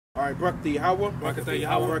All right, Barak the Yahawah. Barak the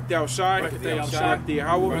Yahawah. Barak the Yahawashi. Barak the Yahawashi. Barak the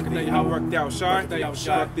Yahawah. Barak the Yahawah. Barak the Yahawashi. Barak the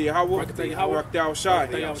Yahawashi. Barak the Yahawah. Barak the Yahawah. Barak the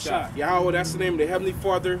Yahawashi. Barak the Yahawashi. Yahawah, that's the name of the Heavenly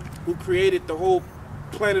Father who created the whole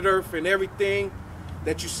planet Earth, and everything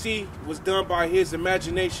that you see was done by His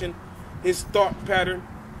imagination, His thought pattern.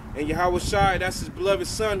 And Yahawashi, that's His beloved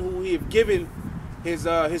Son, who He have given His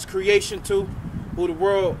creation to, who the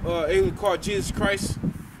world ain't called Jesus Christ.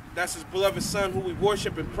 That's His beloved Son, who we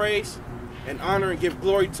worship and praise and honor and give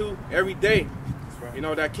glory to every day. Right. You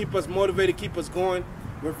know, that keep us motivated, keep us going.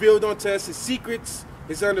 Revealed unto us His secrets,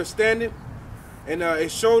 His understanding, and it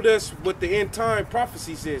showed us what the end time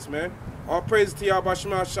prophecies is, man. All praises to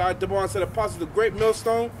Yahawashi, the bonds of the apostles, the great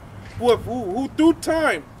millstone, who through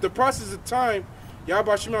time, the process of time,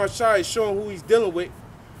 Yahawashi is showing who He's dealing with.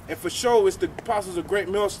 And for sure, it's the apostles of great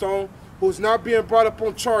millstone, who's not being brought up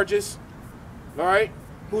on charges, all right?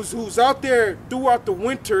 Who's out there throughout the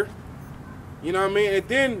winter, you know what I mean? And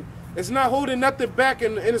then it's not holding nothing back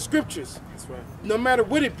in the scriptures. That's right. No matter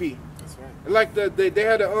what it be. That's right. Like they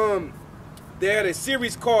had a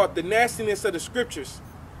series called "The Nastiness of the Scriptures."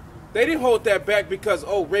 They didn't hold that back because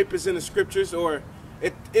rape is in the scriptures, or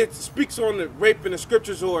it speaks on the rape in the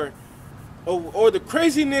scriptures, or the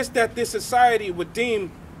craziness that this society would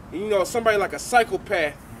deem, you know, somebody like a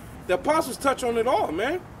psychopath. The apostles touch on it all,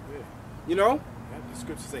 man. Yeah. You know. The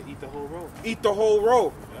scriptures say, "Eat the whole roll." Eat the whole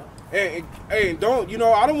roll. Yeah. And don't, you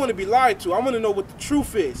know, I don't want to be lied to. I want to know what the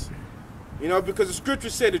truth is. You know, because the scripture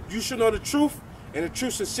said that you should know the truth, and the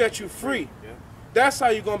truth should set you free. Yeah. That's how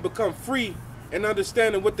you're gonna become free and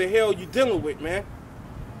understanding what the hell you're dealing with, man.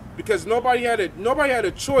 Because nobody had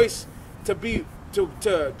a choice to be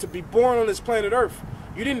born on this planet Earth.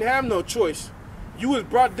 You didn't have no choice. You was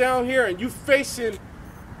brought down here, and you facing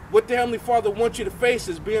what the Heavenly Father wants you to face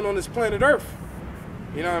as being on this planet Earth.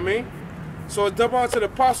 You know what I mean? So it's double honor to the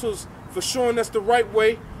apostles for showing us the right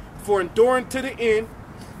way, for enduring to the end,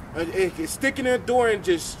 sticking and enduring,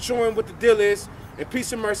 just showing what the deal is, and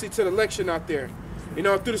peace and mercy to the election out there. You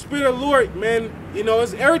know, through the Spirit of the Lord, man, you know,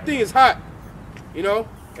 everything is hot. You know,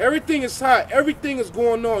 everything is hot. Everything is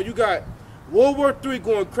going on. You got World War III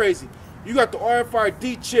going crazy. You got the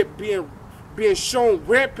RFID chip being shown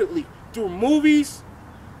rampantly through movies,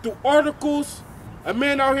 through articles. A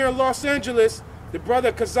man out here in Los Angeles, the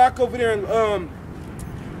brother Kazak over there in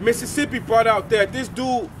Mississippi, brought out that this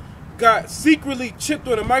dude got secretly chipped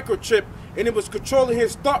on a microchip, and it was controlling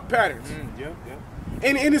his thought patterns. Yeah.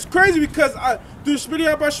 And it's crazy because through the Spirit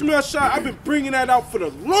of Yahawashi, I've been bringing that out for the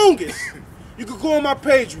longest. You can go on my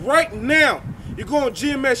page right now. You go on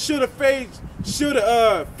GMS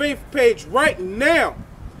Faith page right now,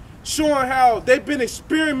 showing how they've been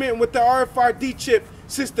experimenting with the RFID chip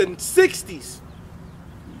since the 60s.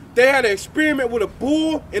 They had an experiment with a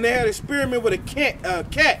bull, and they had an experiment with a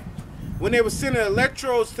cat when they were sending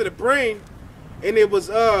electrodes to the brain, and it was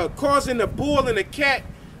causing the bull and the cat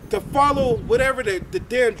to follow whatever the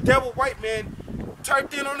damn devil white man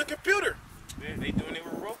typed in on the computer. Yeah, they doing it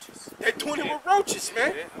with roaches. They're doing it with roaches,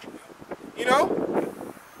 man. Yeah. You know?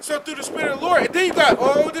 So through the Spirit of the Lord, and then you got,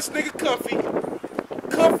 this nigga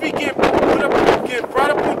Comfy getting brought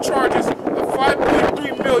up on charges of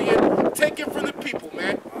 $5.3 million taken from the people,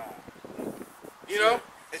 man. You know?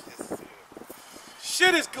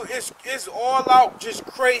 Shit is good. It's all out just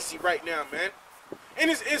crazy right now, man. And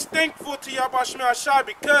it's thankful to Yahawashi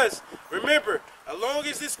because, remember, as long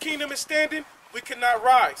as this kingdom is standing, we cannot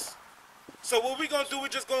rise. So what we're going to do, we're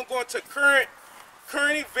just going to go into current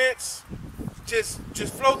events, just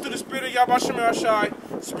flow through the Spirit of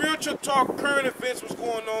Yahawashi, spiritual talk, current events, what's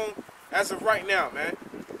going on as of right now, man.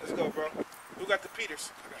 Let's go, bro. Who got the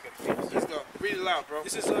Peters? Let's go. Read it loud, bro.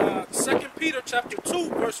 This is 2 Peter chapter 2,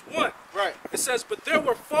 verse 1. Right. It says, "But there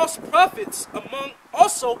were false prophets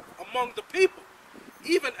also among the people,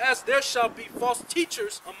 even as there shall be false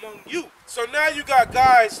teachers among you." So now you got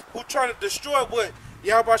guys who trying to destroy what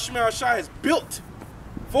Yahawashi has built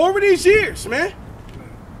for over these years, man.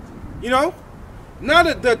 You know? Now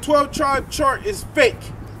that the 12-tribe chart is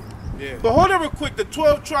fake. Yeah. But hold on real quick. The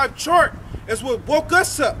 12-tribe chart is what woke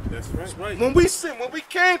us up. That's right. That's right. When we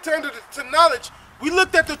came to knowledge, we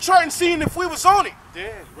looked at the chart and seen if we was on it.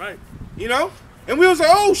 Yeah, right. You know? And we was like,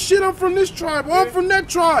 oh shit, I'm from this tribe, or I'm from that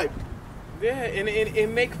tribe. Yeah, and it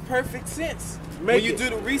makes perfect sense. Make when you it. do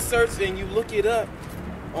the research and you look it up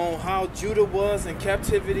on how Judah was in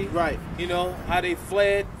captivity. Right. You know, how they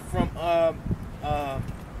fled from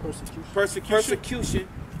persecution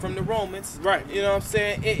from the Romans. Right. You know what I'm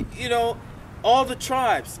saying? You know, all the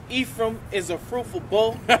tribes. Ephraim is a fruitful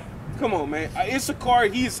bow. Come on, man. Issachar,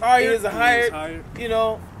 he's hired. He is hired. You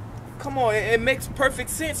know, Come on, it makes perfect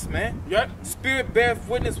sense, man. Yep. Spirit beareth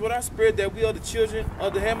witness with our spirit that we are the children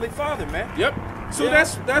of the Heavenly Father, man. Yep. So Yeah.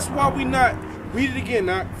 that's why we not read it again,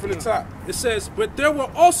 not from the top. It says, but there were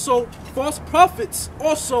also false prophets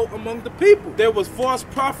also among the people. There was false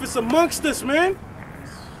prophets amongst us, man.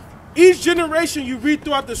 Each generation you read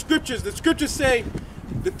throughout the scriptures say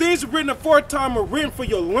the things written aforetime are written for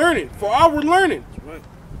your learning, for our learning. Right.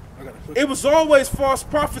 I gotta click. It was always false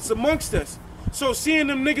prophets amongst us. So seeing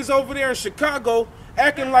them niggas over there in Chicago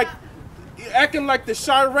acting like the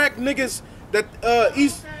Chirac niggas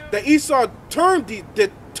that Esau termed these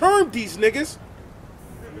niggas.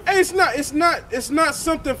 Hey, it's not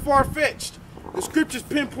something far fetched. The scriptures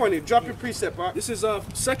pinpointed. Drop your precept, Bob. This is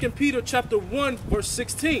 2 Peter chapter 1 verse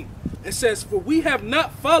 16. It says, for we have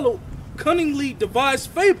not followed cunningly devised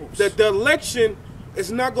fables. That the election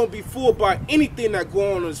is not going to be fooled by anything that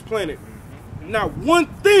go on this planet. Not one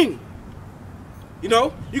thing. You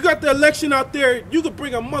know, you got the election out there. You could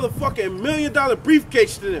bring a motherfucking $1 million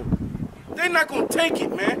briefcase to them. They're not going to take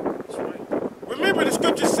it, man. Remember the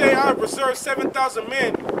scriptures say, I have reserved 7,000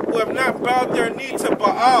 men who have not bowed their knee to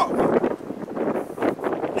Baal.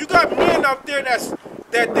 You got men out there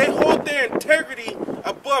that they hold their integrity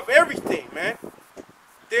above everything, man.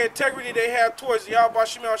 The integrity they have towards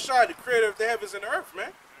Yahawashi, the creator of the heavens and the earth,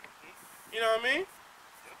 man. You know what I mean?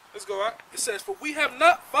 Let's go out. It says, for we have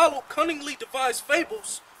not followed cunningly devised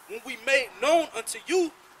fables when we made known unto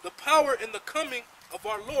you the power and the coming of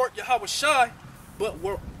our Lord Yahawashi, but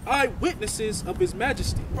were eyewitnesses of his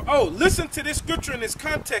majesty. Oh, listen to this scripture in its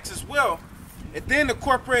context as well, and then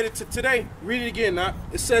incorporate it to today. Read it again, now.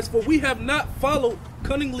 It says, for we have not followed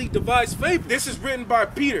cunningly devised fables. This is written by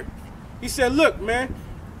Peter. He said, look, man,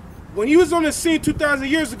 when he was on the scene 2,000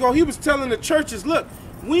 years ago, he was telling the churches, look,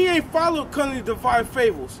 we ain't followed cunningly devised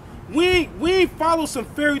fables. We ain't followed some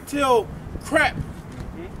fairy tale crap.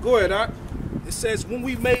 Go ahead, Doc. It says, when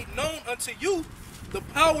we made known unto you the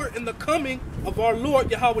power and the coming of our Lord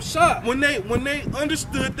Yahawashi. When they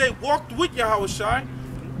understood, they walked with Yahawashi.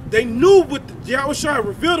 They knew what Yahawashi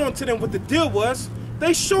revealed unto them what the deal was.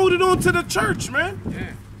 They showed it onto the church, man.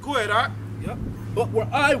 Yeah. Go ahead, Doc. Yep. But were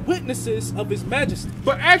eyewitnesses of his majesty.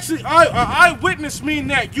 But actually, eyewitness mean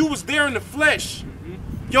that you was there in the flesh.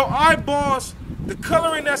 Your eyeballs, the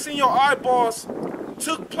coloring that's in your eyeballs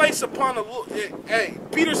took place upon the Lord. Hey,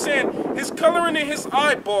 Peter said his coloring in his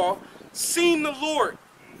eyeball seen the Lord.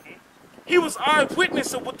 He was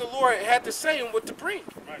eyewitness of what the Lord had to say and what to bring.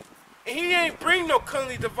 Right. And he ain't bring no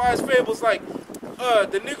cunningly devised fables like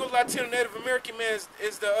the Negro, Latino, Native American man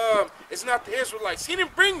is not the Israelites. He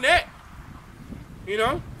didn't bring that. You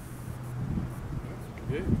know?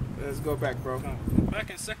 Yeah. Let's go back, bro.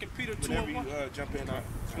 Back in 2 Peter 2 Whenever and you 1. jump in,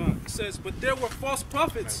 It says, but there were false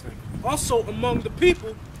prophets also among the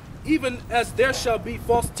people, even as there shall be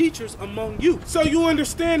false teachers among you. So you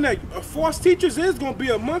understand that false teachers is going to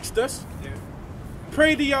be amongst us. Yeah.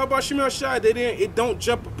 Pray to Yahawashi that it don't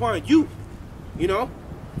jump upon you. You know?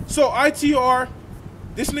 So ITR,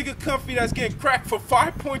 this nigga Comfy that's getting cracked for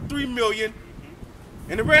 5.3 million,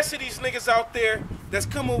 and the rest of these niggas out there that's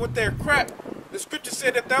coming with their crap, the scripture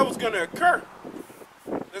said that was going to occur.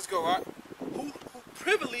 Let's go, Art. Who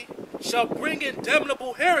privily shall bring in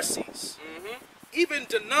damnable heresies, even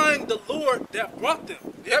denying the Lord that brought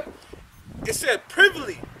them. Yep. It said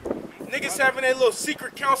privily. Niggas having their little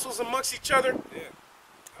secret councils amongst each other. Yeah.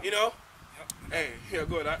 You know? Yep. Hey, here,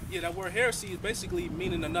 go ahead. Yeah, that word heresy is basically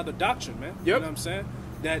meaning another doctrine, man. Yep. You know what I'm saying?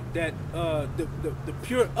 That the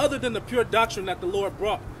pure, other than the pure doctrine that the Lord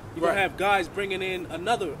brought, you're gonna have guys bringing in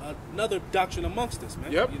another doctrine amongst us,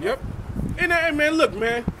 man. Yep, you know? yep. And man, look,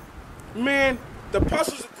 man, the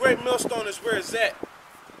apostles of Great Millstone is where it's at.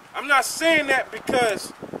 I'm not saying that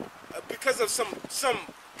because of some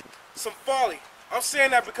folly. I'm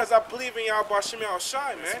saying that because I believe in Yahawashi, man. That's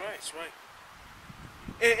right, that's right.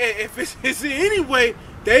 And if it's in any way,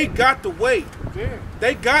 they got the way. Yeah.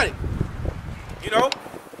 They got it. You know?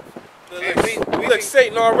 Hey, we Look,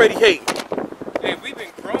 Satan already hating. Hey, we've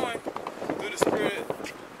been growing through the spirit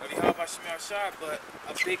of Yahawashi, but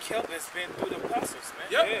a big help has been through the apostles, man.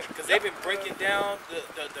 Yep. Because they've been breaking down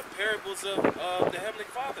the parables of the Heavenly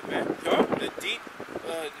Father, man. Yep. The deep,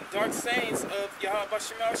 dark sayings of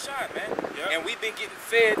Yahawashi, man. Yep. And we've been getting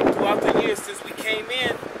fed throughout the years since we came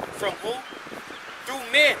in from who?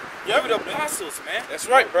 Through men. Yep. Through the apostles, man. That's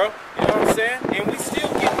right, bro. You know what I'm saying? And we still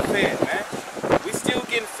getting fed, man. We still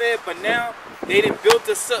getting fed, but now they done built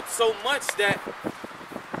us up so much that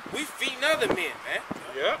we feeding other men, man.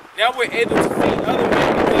 Yep. Now we're able to feed other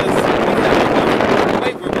men because we have enough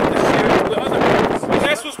weight we're able to share with other men. And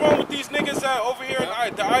that's what's wrong with these niggas over here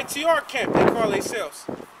in the ITR camp. They call themselves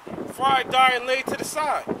fried, die, and laid to the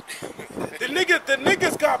side. the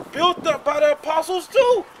niggas got built up by the apostles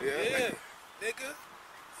too. Yeah, nigga.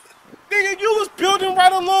 Nigga, you was building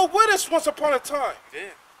right along with us once upon a time. Yeah.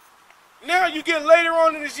 Now you get later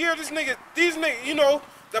on in this year, these niggas, you know,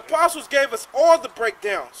 the apostles gave us all the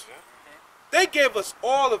breakdowns. They gave us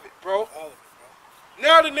all of it, bro. All of it, bro.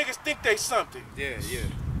 Now the niggas think they something. Yeah.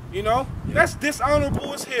 You know? Yeah. That's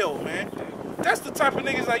dishonorable as hell, man. That's the type of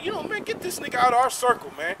niggas like, you know, man, get this nigga out of our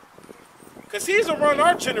circle, man. Because he's around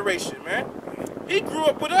our generation, man. He grew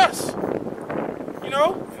up with us. You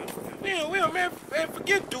know? Man,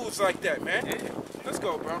 forget dudes like that, man. Let's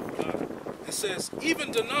go, bro. It says,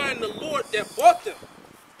 even denying the Lord that bought them,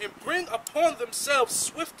 and bring upon themselves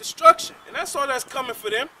swift destruction. And that's all that's coming for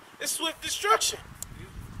them. It's swift destruction.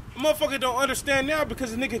 The motherfucker don't understand now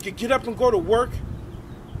because the nigga could get up and go to work.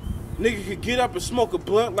 Nigga could get up and smoke a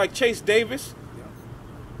blunt like Chase Davis.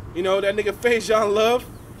 You know, that nigga Faison Love.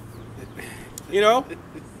 You know?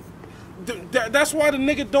 That's why the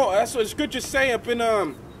nigga don't. That's what the scriptures say up in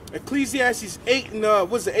Ecclesiastes 8 and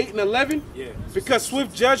 8 and 11. Yeah. Because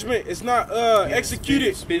swift judgment is not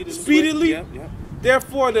executed speedily. Yeah.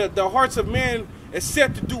 Therefore, the hearts of man is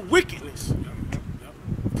set to do wickedness.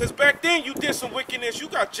 Because back then you did some wickedness, you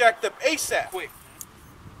got jacked up ASAP. Quick.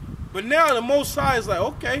 But now the Most High is like,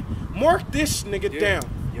 okay, mark this nigga down.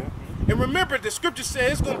 Yeah. And remember, the scripture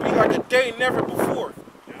says it's gonna be like a day never before.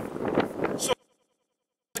 So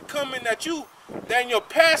coming at you, that in your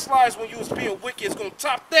past lives when you was being wicked is gonna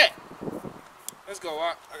top that. Let's go.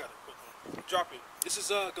 I got a quick one. Drop it. This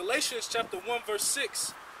is Galatians chapter 1 verse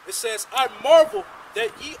 6. It says, I marvel that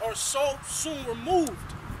ye are so soon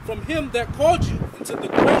removed from him that called you into the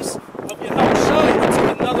grace of Yahawashi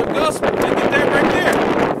into another gospel. Look at that right there.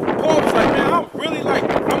 Paul was like, man,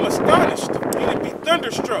 I'm astonished. You need to be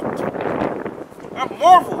thunderstruck. I'm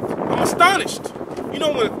marveled. I'm astonished. You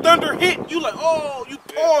know, when the thunder hit, you like, oh, you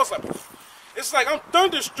pause. Like, it's like, I'm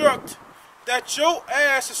thunderstruck that your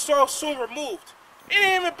ass is so soon removed. It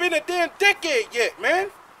ain't even been a damn decade yet, man.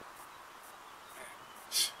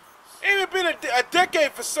 It ain't even been a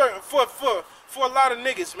decade for certain, for a lot of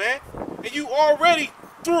niggas, man. And you already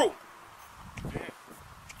through.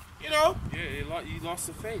 You know? Yeah, you lost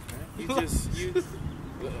the faith, man.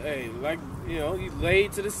 Hey, like, you know, you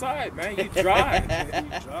laid to the side, man. You dry.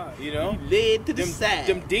 You know? You laid to the side.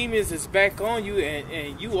 Them demons is back on you,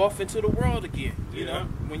 and you off into the world again. You know?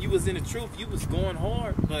 When you was in the truth, you was going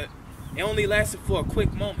hard, but it only lasted for a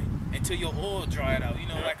quick moment until your oil dried out. You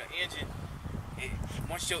know, like an engine.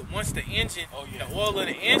 Once the engine, the oil of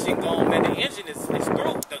the engine gone, man, the engine is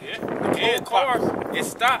through. The whole car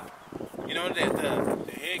is stopped. You know,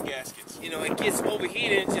 the head gaskets. You know, it gets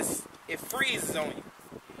overheated and it freezes on you.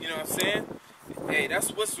 You know what I'm saying? Hey, that's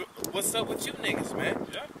what's up with you niggas, man.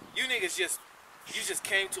 Yeah. You niggas just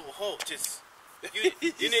came to a halt. You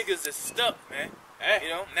niggas is stuck, man. Hey. You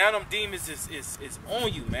know, now them demons is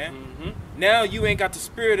on you, man. Now you ain't got the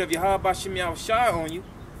spirit of Yahawashi on you.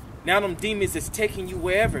 Now them demons is taking you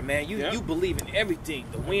wherever, man. You believe in everything.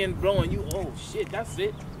 The wind blowing you. Oh shit, that's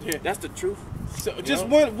it. Yeah. That's the truth. So just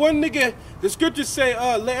one nigga. The scriptures say,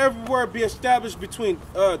 "Let every word be established between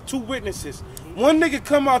two witnesses." One nigga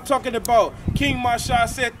come out talking about King Masha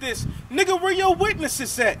said this. Nigga, where your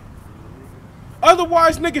witnesses at?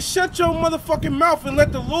 Otherwise, nigga, shut your motherfucking mouth and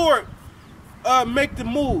let the Lord make the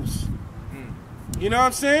moves. You know what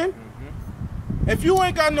I'm saying? If you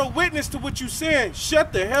ain't got no witness to what you saying,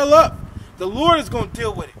 shut the hell up. The Lord is going to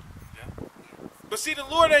deal with it. Yeah. But see, the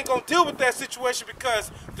Lord ain't going to deal with that situation because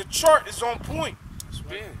the chart is on point.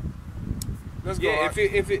 Yeah. Let's go.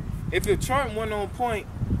 If your chart wasn't on point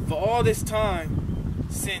for all this time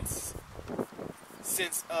since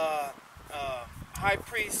High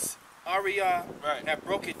Priest Arya had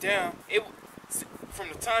broke it down, from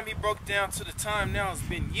the time he broke it down to the time now, it's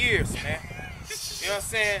been years, man. You know what I'm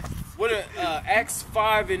saying? What Acts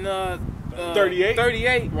 5 and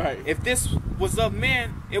 38. Right. If this was of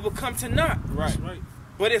man, it would come to naught. Right.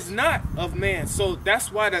 But it's not of man, so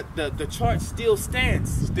that's why the chart still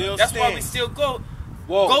stands. That's why we still go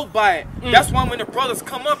by it. That's why when the brothers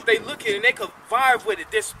come up, they look at it and they could vibe with it.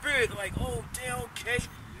 Their spirit, like, oh damn, okay.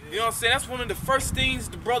 You know what I'm saying? That's one of the first things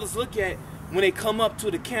the brothers look at when they come up to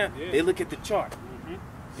the camp. They look at the chart.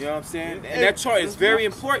 You know what I'm saying? And that chart is very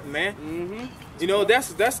important, man. You know, that's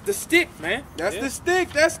the stick, man. That's the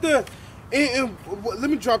stick. That's the. And let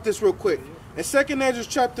me drop this real quick. In 2 Ezra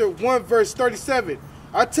chapter 1 verse 37,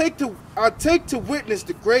 I take to witness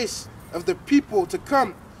the grace of the people to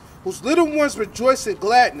come, whose little ones rejoice in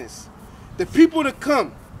gladness. The people to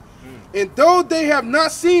come, and though they have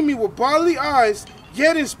not seen me with bodily eyes,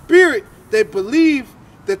 yet in spirit they believe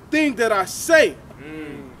the thing that I say.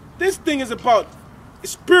 This thing is about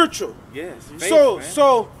It's spiritual. Yes.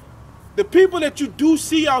 So the people that you do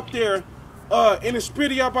see out there in the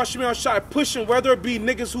spirit of Yahawashi pushing, whether it be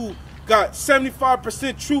niggas who got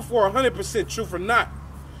 75% truth or 100% truth or not,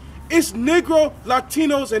 it's Negro,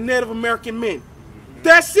 Latinos, and Native American men.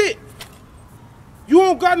 That's it. You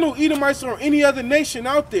don't got no Edomites or any other nation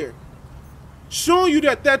out there showing you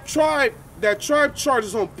that tribe chart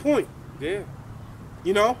is on point. Yeah.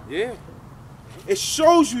 You know? Yeah. It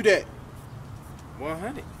shows you that.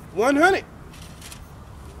 100. 100.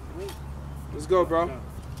 Let's go, bro.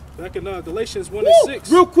 Back in Galatians 1 Woo! and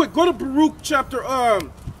 6. Real quick, go to Barak chapter,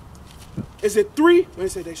 is it 3? When they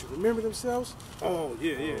say they should remember themselves? Oh,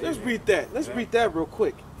 yeah. Let's read that. Let's read that real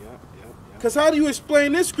quick. Yeah. Because how do you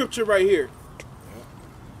explain this scripture right here?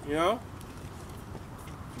 You know?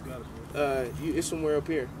 You got it, It's somewhere up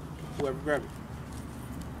here. Whoever grab it.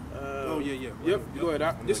 oh, yeah. Yep, go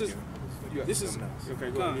ahead. This is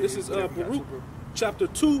Okay, go ahead. This is Baruch chapter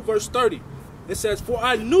 2, verse 30. It says, "For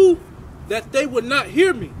I knew that they would not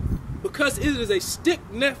hear me, because it is a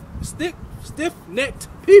stiff-necked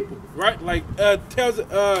people." Right? Like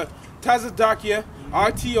Tazadakia,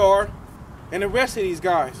 RTR, and the rest of these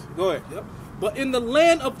guys. Go ahead. Yep. "But in the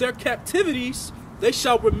land of their captivities, they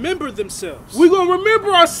shall remember themselves." We're going to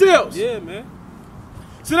remember ourselves. Yeah, man.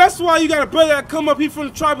 So that's why you got a brother that come up, he from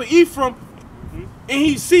the tribe of Ephraim, and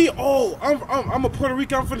he see, oh, I'm a Puerto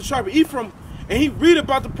Rican, I'm from the tribe of Ephraim, and he read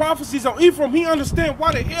about the prophecies on Ephraim, he understand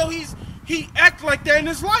why the hell he act like that in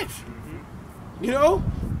his life. You know?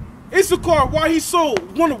 Issachar, why he so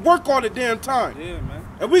want to work all the damn time. Yeah, man.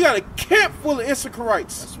 And we got a camp full of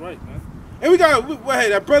Issacharites. That's right, man. And hey,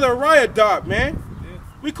 that brother Uriah died, man. Yeah.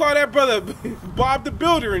 We call that brother Bob the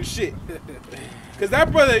Builder and shit. Because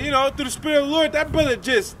that brother, you know, through the spirit of the Lord, that brother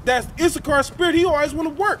that's Issachar's spirit, he always want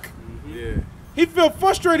to work. Yeah. He feel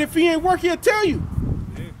frustrated if he ain't work, he'll tell you.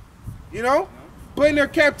 Yeah. You know? But in their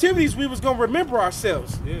captivities, we was going to remember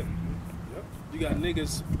ourselves. Yeah. Yep. You got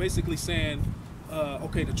niggas basically saying,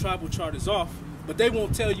 okay, the tribal chart is off, but they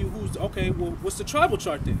won't tell you what's the tribal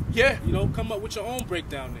chart then? Yeah. You know, come up with your own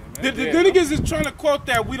breakdown there, man. The niggas is trying to quote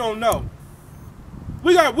that we don't know.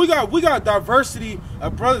 We got diversity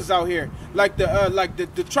of brothers out here, like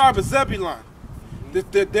the tribe of Zebulon.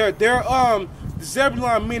 The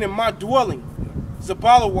Zebulon meaning my dwelling,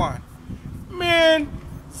 Zabalawan. Man,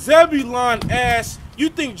 Zebulon ass. You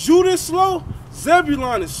think Judah is slow?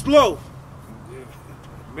 Zebulon is slow.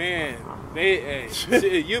 Man,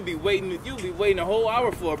 you'll be waiting a whole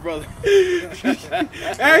hour for a brother.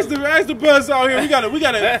 ask the brothers out here. We got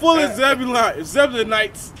a full of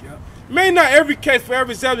Zebulonites. Yep. May not every case for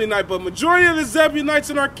every Zebulonite, but majority of the Zebulonites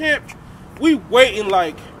in our camp, we waiting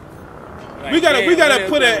like we gotta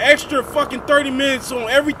put an extra fucking 30 minutes on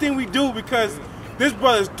everything we do because this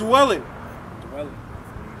brother's dwelling.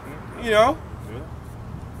 You know? Yeah.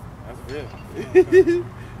 That's real.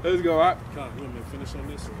 Let's go, right? Come on, you want me to finish on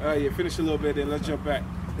this? Yeah, finish a little bit, then let's jump back.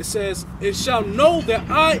 It says, "It shall know that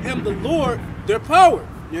I am the Lord, their power.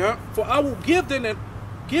 Yeah. For I will give them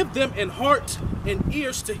an heart and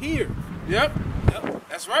ears to hear." Yep.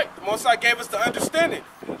 That's right. The Most High gave us the understanding.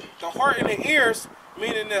 The heart and the ears,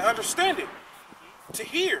 meaning the understanding. To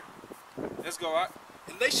hear. Let's go, right?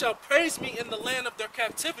 "And they shall praise me in the land of their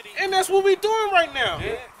captivity." And that's what we doing right now.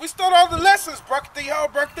 Yeah. We start all the lessons. Barak the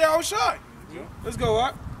Yahawashi. Let's go,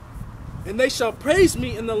 right? "And they shall praise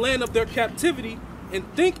me in the land of their captivity and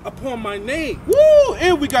think upon my name." Woo!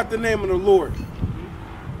 And we got the name of the Lord.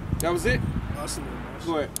 That was it? Awesome.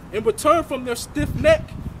 Go ahead. "And return from their stiff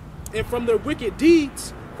neck and from their wicked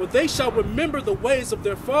deeds, for they shall remember the ways of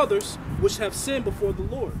their fathers, which have sinned before the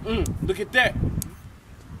Lord." Look at that.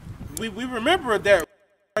 We remember that.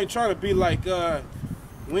 We ain't trying to be like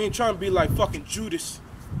fucking Judas.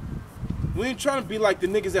 We ain't trying to be like the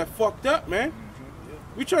niggas that fucked up, man.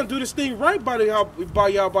 We trying to do this thing right by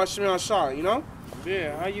Yahawashi, you know?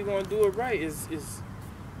 Yeah, how you gonna do it right is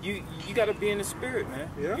you gotta be in the spirit, man.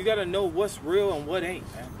 Yeah. You gotta know what's real and what ain't,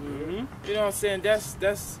 man. You know what I'm saying?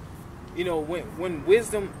 That's you know, when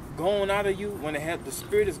wisdom going out of you, when the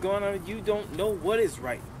spirit is going out of you, don't know what is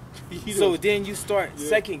right. So then you start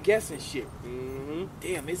second guessing shit.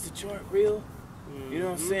 Damn, is the chart real? You know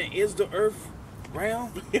what I'm saying? Is the earth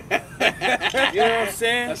round? You know what I'm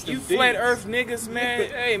saying? That's the You thing. flat earth niggas, man.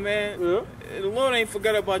 Hey, man. The Lord ain't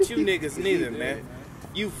forgot about you niggas neither, man.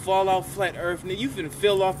 You fall off flat earth, nigga. You finna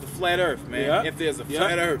fill off the flat earth, man. Yeah. If there's a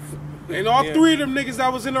flat earth. And all three of them niggas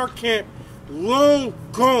that was in our camp, long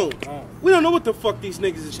gone. We don't know what the fuck these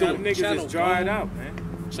niggas is Them doing. niggas is dried out, man.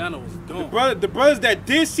 Channel is gone. The brothers that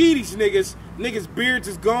did see these niggas beards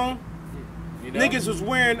is gone. You know? Niggas was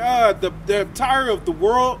wearing the attire of the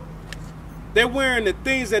world. They're wearing the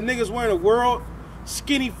things that niggas wear in the world.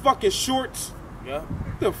 skinny fucking shorts. Yeah.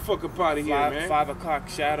 Get the fuck up out of here, man. 5 o'clock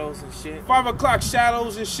shadows and shit. 5 o'clock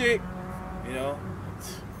shadows and shit. You know.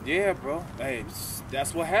 Yeah, bro. Hey,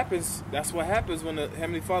 that's what happens. That's what happens when the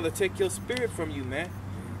Heavenly Father take your spirit from you, man.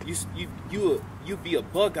 You be a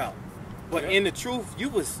bug out. But in the truth,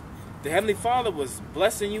 the Heavenly Father was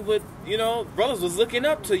blessing you with, you know, brothers was looking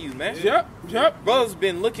up to you, man. Yep. Brothers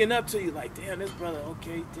been looking up to you like, damn, this brother,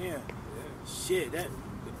 okay, damn. Shit, that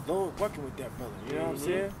the Lord working with that brother. You know what I'm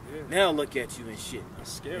saying? Yeah. Now look at you and shit.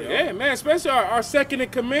 That's scary. Yeah, man. Especially our second in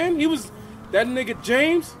command. He was that nigga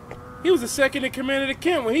James. He was the second in command of the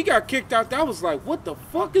camp. When he got kicked out, that was like, what the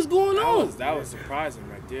fuck is going on? That was surprising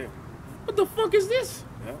right there. What the fuck is this?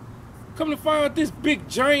 Yeah. Come to find out, this big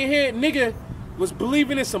giant head nigga was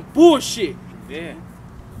believing in some bullshit. Yeah.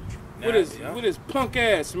 With his punk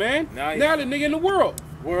ass, man. Now the nigga in the world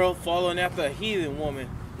Following after a heathen woman.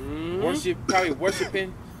 Probably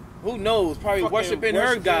worshiping. Who knows? Probably worshiping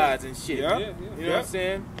her gods and shit. Yeah. You know what I'm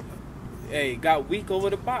saying? Hey, got weak over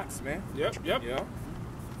the box, man. Yep. Yep.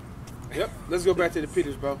 Let's go back to the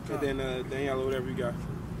Peters, bro. And then Daniela, whatever you got.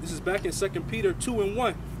 This is back in 2 Peter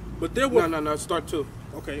 2:1. But there were No. Start 2.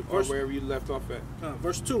 Okay, Or wherever you left off at.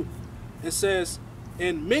 verse 2. It says,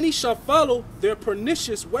 "And many shall follow their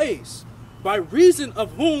pernicious ways, by reason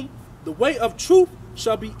of whom the way of truth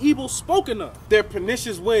shall be evil spoken of." Their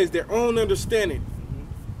pernicious ways, their own understanding.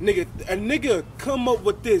 A nigga come up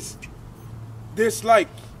with this like,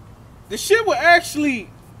 the shit won't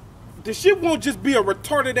just be a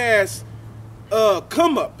retarded ass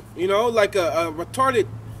come up, you know, like a retarded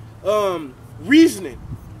reasoning.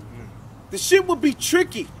 The shit would be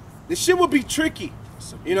tricky.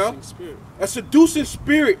 You know, a seducing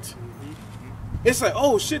spirit. It's like,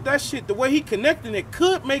 oh shit, that shit, the way he connecting it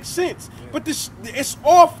could make sense, but it's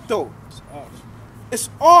off though. It's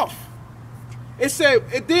off. It said,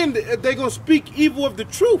 and then they're gonna speak evil of the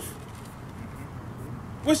truth.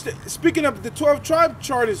 Speaking of the 12 tribe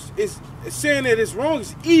chart is saying that it's wrong,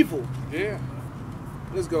 it's evil. Yeah.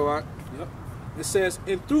 Let's go on. Yep. It says,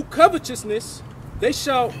 "And through covetousness they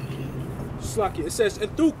shall." It says,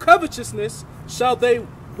 "And through covetousness shall they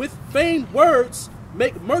with vain words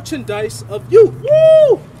make merchandise of you."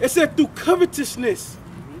 Woo! It said through covetousness.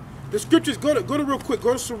 The scriptures go to real quick.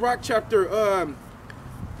 Go to Sirach chapter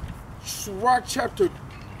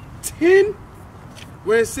 10,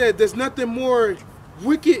 where it said there's nothing more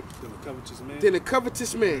wicked than a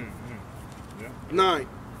covetous man. Yeah. 9.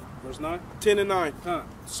 Verse 9. 10 and 9.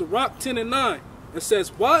 Sirach 10 and 9. It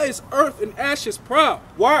says, "Why is earth and ashes proud?"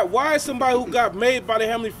 Why is somebody who got made by the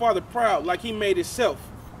Heavenly Father proud like he made himself?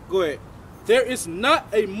 Go ahead. "There is not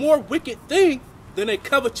a more wicked thing than a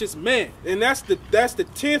covetous man." And that's the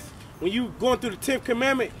 10th. When you going through the 10th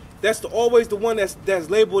commandment, that's always the one that's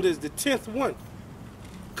labeled as the 10th one.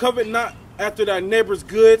 Covet not after thy neighbor's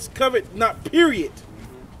goods. Covet not, period.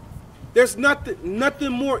 There's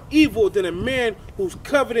nothing more evil than a man who's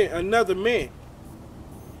coveting another man.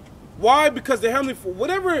 Why? Because the Heavenly Father,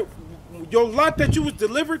 whatever your lot that you was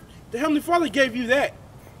delivered, the Heavenly Father gave you that.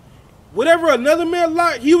 Whatever another man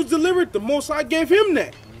lot he was delivered, the Most High gave him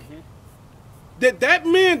that. That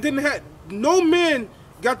man didn't have, no man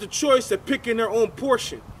got the choice of picking their own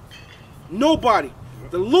portion. Nobody.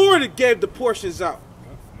 The Lord gave the portions out.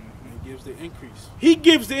 He gives the increase. He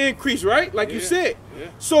gives the increase, right? Like you said. Yeah.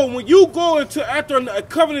 So when you go into after a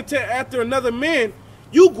covenant after another man,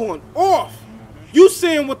 you going off. You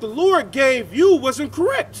saying what the Lord gave you wasn't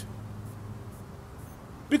correct.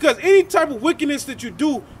 Because any type of wickedness that you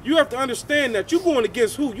do, you have to understand that you're going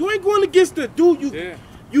against who? You ain't going against the dude you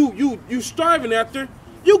striving after.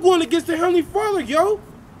 You're going against the Heavenly Father, yo.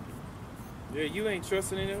 Yeah, you ain't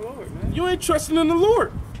trusting in the Lord, man. You ain't trusting in the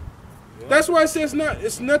Lord. Yeah. That's why it says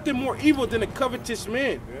it's nothing more evil than a covetous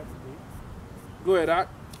man. Yeah. Go ahead, Doc.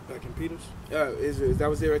 Back in Peters. Is that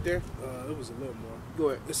was it right there? It was a little more. Go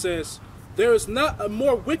ahead. It says, "There is not a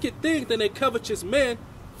more wicked thing than a covetous man,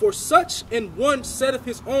 for such an one setteth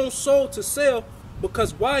his own soul to sale,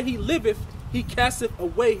 because while he liveth, he casteth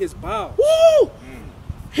away his bowels." Woo!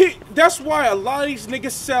 That's why a lot of these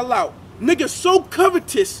niggas sell out. Niggas so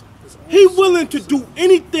covetous, he willing to do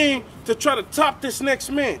anything to try to top this next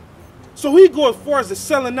man. So he go as far as the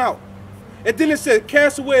selling out. And then it says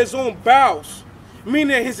cast away his own bowels, meaning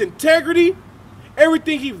that his integrity,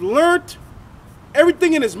 everything he learned,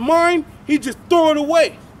 everything in his mind, he just throw it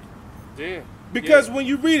away. Yeah. Because when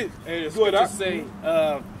you read it, hey, the scriptures say,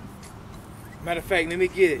 matter of fact, let me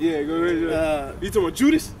get it. Yeah, go ahead. You talking about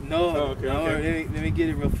Judas? No, okay. Let me get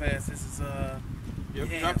it real fast. This is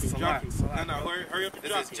Drop it. No, hurry up and drop it.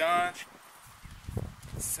 This is John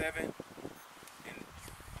 7 and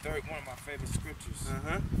one of my favorite scriptures.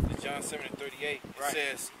 The John 7:38. It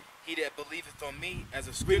says, "He that believeth on me, as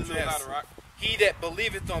a scripture has, he that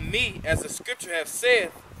believeth on me, as the scripture have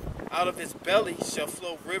said, out of his belly shall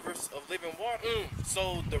flow rivers of living water."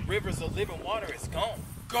 So the rivers of living water is gone.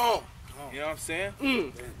 Gone. You know what I'm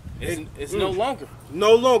saying? It's no longer.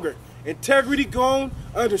 No longer. Integrity gone.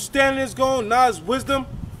 Understanding is gone. Knowledge, wisdom.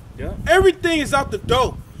 Yeah. Everything is out the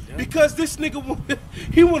door. Yeah. Because this nigga,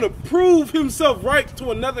 he want to prove himself right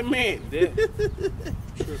to another man. Yeah.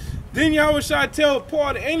 Then Yahawashi tell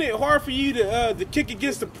Paul, ain't it hard for you to kick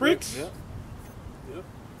against the pricks? Yeah. Yeah.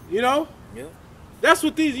 You know? Yeah. That's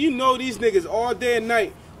what these niggas all day and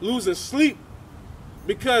night losing sleep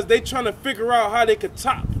because they trying to figure out how they could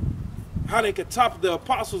top the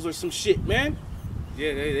apostles or some shit, man.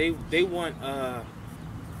 Yeah, they want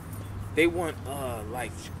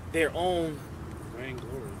like their own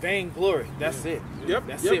vainglory. That's it. Yep.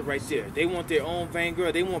 That's it right there. They want their own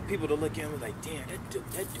vainglory. They want people to look at them like, damn, that dude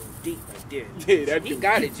deep right there. Yeah, that he dude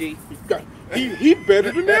got it, G. He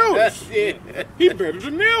better than the elders. Yeah. He better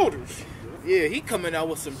than the elders. Yeah, he coming out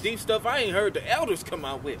with some deep stuff I ain't heard the elders come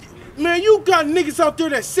out with. Man, you got niggas out there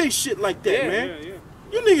that say shit like that, man. Yeah.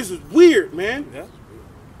 You niggas is weird, man. Yeah.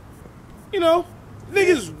 You know,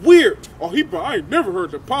 niggas is weird. Oh, I ain't never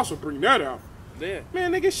heard the apostle bring that out. Yeah.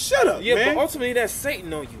 Man, nigga, shut up, Yeah, man. but ultimately that's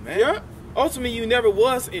Satan on you, man. Yeah. Ultimately, you never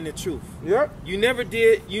was in the truth. Yeah. You never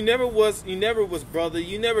did. You never was, brother.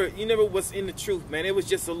 You never was in the truth, man. It was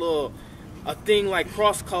just a thing like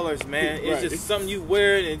cross colors, man. It's Right. just something you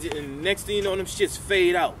wear, and next thing you know, them shits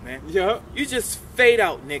fade out, man. Yeah. You just fade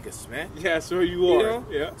out niggas, man. Yeah, so you are. You know?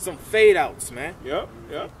 Yeah. Some fade outs, man. Yep.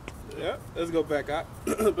 Let's go back out.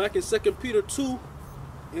 Back in 2 Peter 2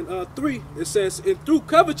 and 3, it says, "And through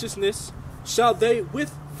covetousness shall they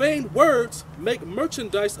with feigned words make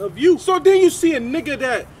merchandise of you." So then you see a nigga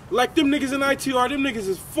that, like them niggas in ITR, them niggas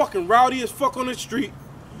is fucking rowdy as fuck on the street.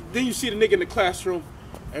 Then you see the nigga in the classroom.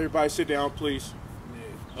 Everybody sit down, please.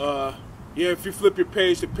 Yeah, if you flip your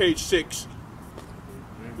page to page 6.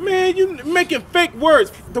 Man, you making fake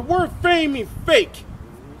words. The word fame means fake.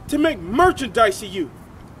 To make merchandise of you.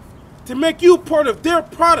 To make you part of their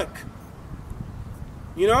product.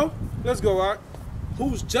 You know? Let's go out.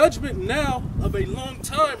 "Whose judgment now of a long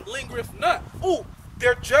time lingereth not." Oh,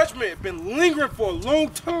 their judgment been lingering for a long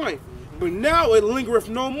time. But now it lingereth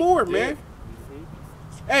no more, man.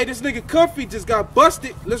 Hey, this nigga Comfy just got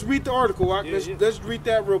busted. Let's read the article, Ak. Let's read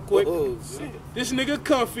that real quick. Oh shit! This nigga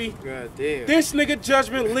Comfy. God damn. This nigga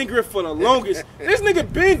judgment lingereth for the longest. This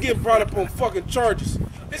nigga been getting brought up on fucking charges.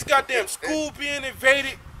 This goddamn school being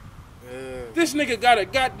invaded. This nigga got a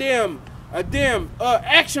damn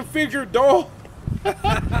action figure doll.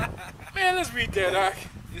 Man, let's read that, Ak.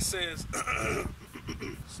 It says,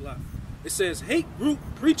 it says, "Hate group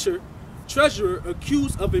preacher, treasurer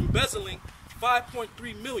accused of embezzling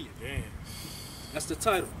 5.3 million." Damn. That's the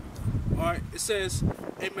title. All right. It says,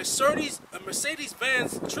 a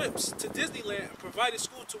Mercedes-Benz trips to Disneyland and provided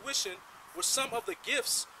school tuition were some of the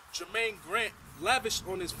gifts Jermaine Grant lavished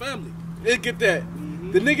on his family. Look at that.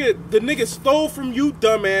 The nigga stole from you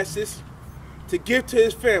dumbasses to give to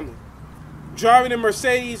his family. Driving a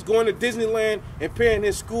Mercedes, going to Disneyland, and paying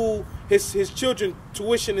his children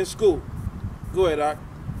tuition in school. Go ahead, Doc.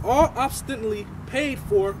 All obstinately paid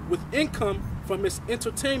for with income from his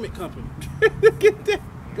entertainment company. Look at that.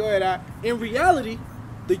 Go ahead, Doc. In reality,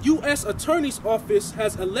 the U.S. Attorney's Office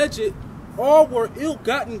has alleged all were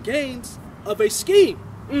ill-gotten gains of a scheme.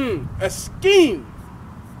 A scheme.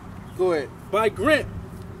 Go ahead. By Grant,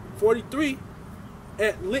 43,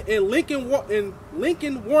 in Lincoln,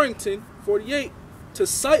 Warrington, 48, to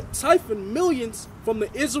siphon millions from the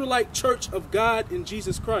Israelite Church of God in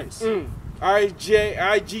Jesus Christ.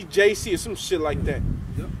 IGJC or some shit like that.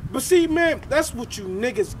 Yep. But see, man, that's what you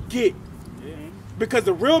niggas get. Yeah. Because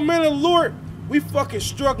the real men of the Lord, we fucking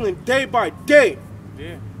struggling day by day.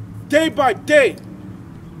 Yeah. Day by day.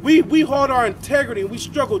 We hold our integrity and we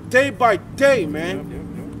struggle day by day, man.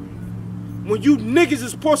 Yep. When you niggas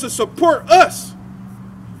is supposed to support us.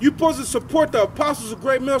 You supposed to support the apostles of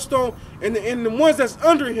Great Millstone and the ones that's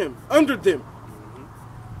under them.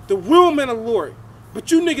 The real men of the Lord. But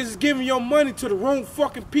you niggas is giving your money to the wrong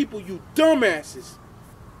fucking people, you dumbasses.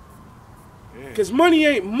 Because money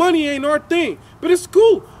ain't our thing. But it's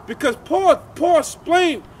cool. Because Paul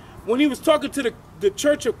explained when he was talking to the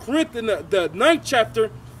church of Corinth in the 9th chapter,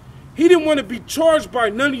 he didn't want to be charged by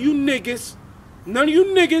none of you niggas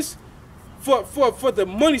for the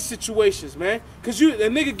money situations, man. Because a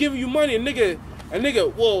nigga giving you money, a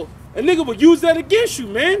nigga will use that against you,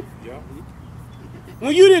 man. Yeah.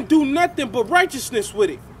 When you didn't do nothing but righteousness with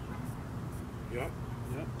it. Yeah.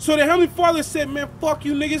 So the Heavenly Father said, man, fuck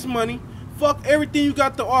you niggas money. Fuck everything you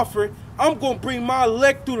got to offer. I'm going to bring my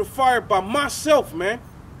elect through the fire by myself, man.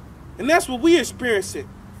 And that's what we experiencing.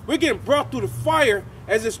 We're getting brought through the fire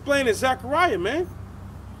as explained in Zechariah, man.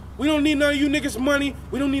 We don't need none of you niggas money.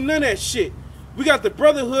 We don't need none of that shit. We got the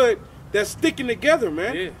brotherhood that's sticking together,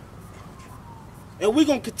 man. Yeah. And we're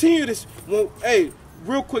going to continue this. Well, hey,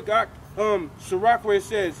 real quick, Sirach, where it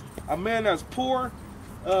says, a man that's poor,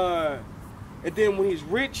 and then when he's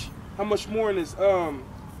rich, how much more in his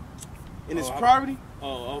poverty?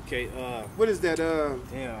 Oh, okay. What is that?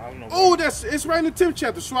 Damn, I don't know. Oh, it's right in the 10th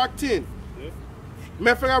chapter, Sirach 10. Yeah.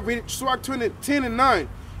 Matter of fact, I read it, Sirach 10 and 9.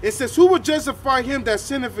 It says, who will justify him that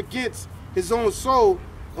sinneth against his own soul,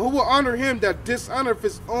 and who will honor him that dishonoreth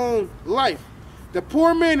his own life? The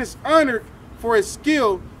poor man is honored for his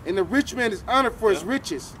skill, and the rich man is honored for his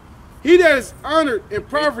riches. He that is honored in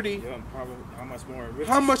poverty, how much more in riches?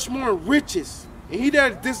 how much more in riches? And he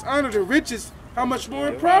that is dishonored in riches, how much more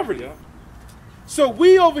in poverty? Yeah. So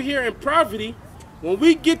we over here in poverty, when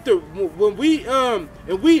we get the we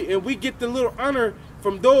get the little honor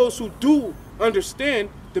from those who do understand,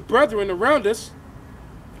 the brethren around us.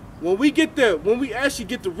 When we actually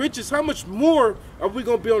get the riches, how much more are we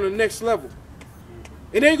gonna be on the next level?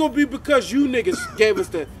 It ain't gonna be because you niggas gave us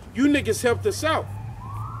you niggas helped us out.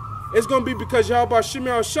 It's gonna be because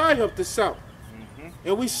Yahawashi helped us out,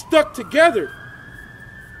 and we stuck together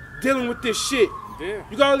dealing with this shit. Yeah.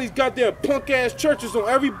 You got all these goddamn punk ass churches on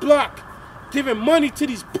every block giving money to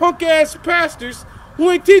these punk ass pastors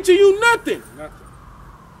who ain't teaching you nothing.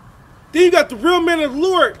 Then you got the real men of the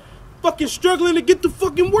Lord fucking struggling to get to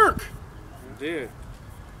fucking work. Yeah.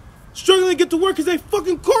 Struggling to get to work because they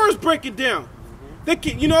fucking cars breaking down. They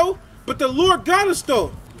can, but the Lord got us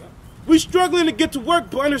though. We struggling to get to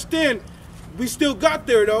work, but understand we still got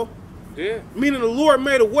there though. Yeah. Meaning the Lord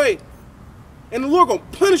made a way. And the Lord gonna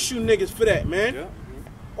punish you niggas for that, man. Yeah.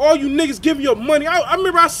 All you niggas giving your money. I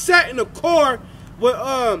remember I sat in a car with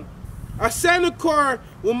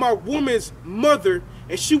my woman's mother,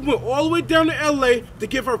 and she went all the way down to LA to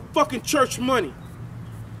give her fucking church money.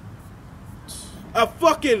 A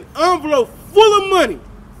fucking envelope full of money.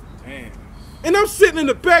 Damn. And I'm sitting in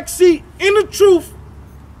the back seat in the truth.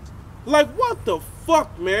 Like, what the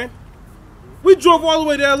fuck, man? We drove all the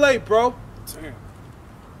way to LA, bro. Damn.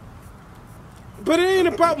 But it ain't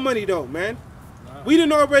about money though, man. We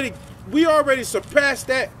already surpassed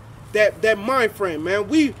that mind frame, man.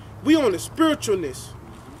 We on the spiritualness.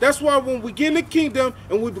 That's why when we get in the kingdom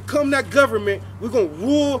and we become that government, we're gonna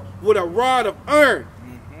rule with a rod of iron.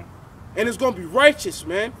 And it's gonna be righteous,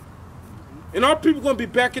 man. And our people gonna be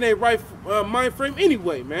back in their right mind frame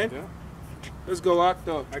anyway, man. Yeah. Let's go out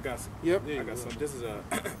though. I got some. Yep. I got some. This is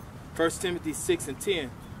 1 Timothy 6 and 10.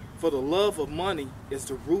 For the love of money is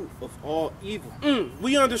the root of all evil.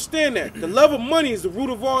 We understand that. The love of money is the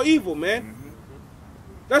root of all evil, man.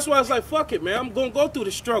 That's why it's like, fuck it, man. I'm going to go through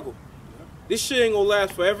the struggle. This shit ain't going to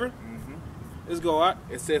last forever. Let's go out.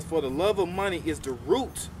 It says, for the love of money is the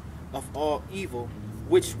root of all evil,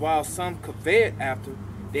 which while some covet after,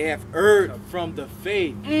 they have erred from the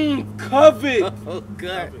faith. Covet. Oh,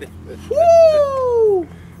 God. Woo!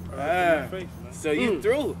 So you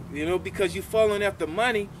through, because you following after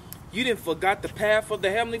money. You didn't forgot the path of the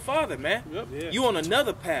Heavenly Father, man. Yep. Yeah. You on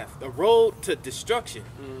another path, the road to destruction.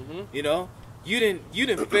 You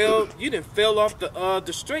didn't fail off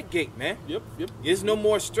the straight gate, man. Yep. There's no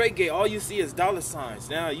more straight gate. All you see is dollar signs.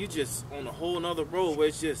 Now you just on a whole nother road where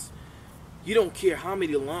it's just you don't care how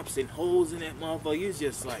many lumps and holes in that motherfucker. You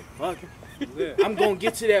just like, fuck it. I'm gonna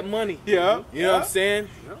get to that money. Yeah. You know what I'm saying?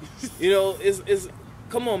 It's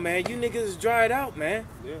come on, man. You niggas is dried out, man.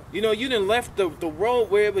 Yeah. You done left the road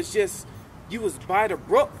where it was just you was by the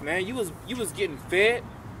brook, man. You was getting fed,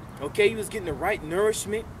 okay. You was getting the right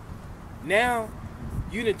nourishment. Now,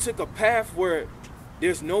 you done took a path where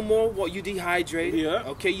there's no more you dehydrated. Yeah.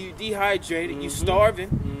 Okay, you dehydrated. You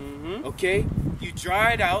starving. Okay, you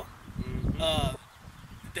dried out.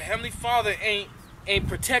 The Heavenly Father ain't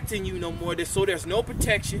protecting you no more. So there's no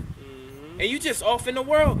protection. And you just off in the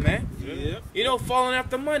world, man. Yeah. Falling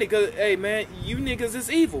after money. Because, hey, man, you niggas is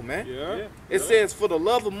evil, man. Yeah. It says, for the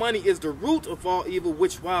love of money is the root of all evil,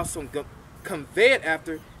 which while some covet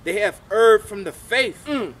after, they have erred from the faith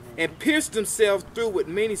and pierced themselves through with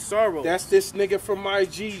many sorrows. That's this nigga from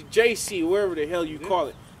JC, wherever the hell you call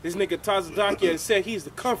it. This nigga Tazadakia said he's the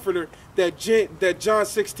comforter that John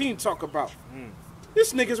 16 talk about.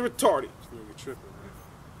 This nigga's retarded.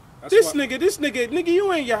 This nigga,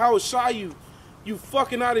 you ain't Yahawashi, you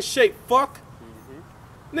fucking out of shape, fuck.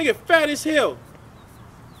 Nigga fat as hell.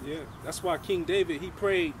 Yeah, that's why King David, he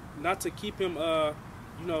prayed not to keep him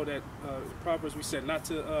you know that Proverbs we said not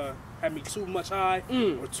to have me too much high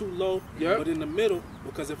or too low, but in the middle.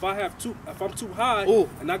 Because if I'm too high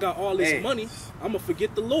and I got all this money, I'm gonna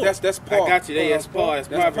forget the Lord. That's Paul. I got you. That's Paul. That's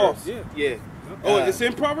Proverbs. Paul. Yeah. Oh, it's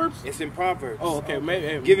in Proverbs? It's in Proverbs. Oh, okay.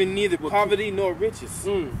 Maybe. Giving neither poverty nor riches.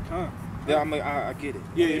 Yeah, I get it.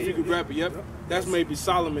 Yeah, if you could grab it, That's maybe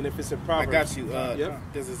Solomon if it's in Proverbs. I got you.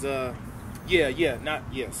 This is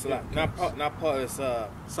not Paul. It's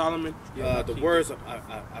Solomon. The words of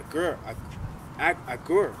Agur.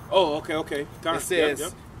 Oh, okay. It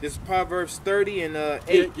says this is Proverbs 30 and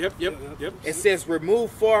 8. Yep. It says,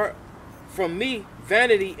 "Remove far from me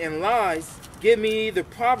vanity and lies. Give me neither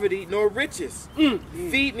poverty nor riches.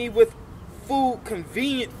 Feed me with food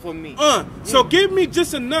convenient for me." So give me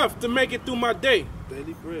just enough to make it through my day.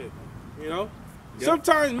 Daily bread. You know? Yep.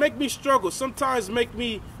 Sometimes make me struggle. Sometimes make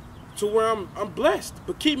me to where I'm blessed.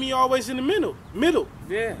 But keep me always in the middle.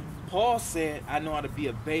 Yeah. Paul said, I know how to be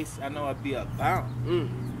a base. I know how to be abound.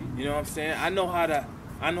 You know what I'm saying? I know how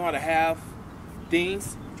to have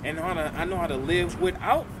things, and I know how to live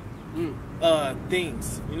without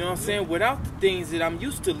things. You know what I'm saying? Without the things that I'm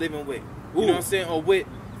used to living with. You know what I'm saying? Or with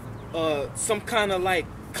some kind of like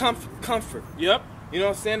comfort. Yep. You know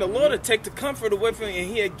what I'm saying? The Lord will take the comfort away from you,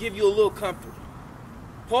 and He'll give you a little comfort.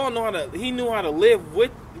 Paul knew how to live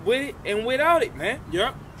with it and without it, man.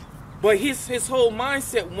 Yep. But his whole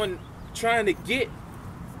mindset when trying to get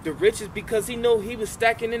the riches, because he know he was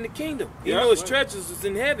stacking in the kingdom. He know his treasures was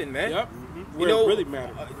in heaven, man. Yep. You know, it really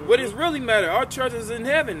matters. What is really matter? Our treasures in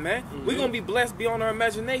heaven, man. We're gonna be blessed beyond our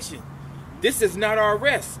imagination. This is not our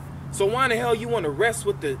rest. So why in the hell you want to rest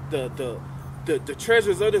with the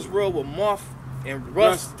treasures of this world with moth and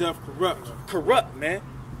rust, stuff corrupt, man?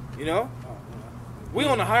 You know, we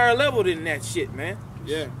on a higher level than that shit, man.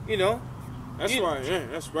 Yeah. You know. That's right. Yeah,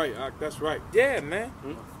 that's right. That's right. Yeah, man.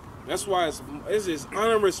 That's why it's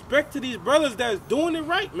honor and respect to these brothers that's doing it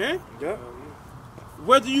right, man. Yeah.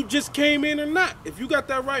 Whether you just came in or not, if you got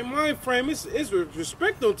that right mind frame, it's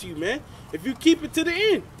respect unto you, man. If you keep it to the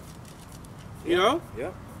end, you know.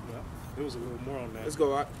 Yeah. There was a little more on that. Let's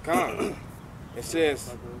go.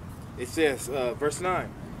 It says, verse 9.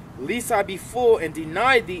 Least I be full and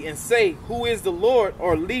deny thee and say, who is the Lord?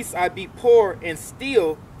 Or least I be poor and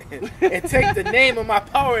steal and take the name of my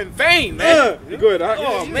power in vain, man. Good.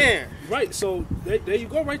 Man. Right, so there you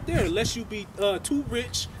go right there. Unless you be too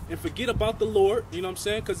rich and forget about the Lord, you know what I'm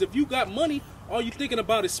saying? Because if you got money, all you thinking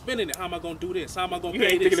about is spending it. How am I going to do this? How am I going to pay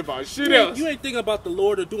this? You ain't thinking about shit else. You ain't thinking about the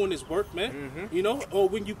Lord or doing His work, man. You know? Or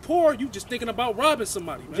when you poor, you just thinking about robbing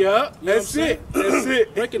somebody, man. Yeah, you know that's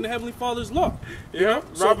it. Breaking the Heavenly Father's law. Yeah,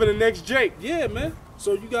 robbing the next Jake. Yeah, man.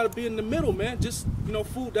 So you got to be in the middle, man. Just, you know,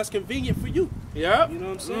 food that's convenient for you. Yeah. You know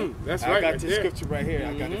what I'm saying? That's right. I got this scripture right here.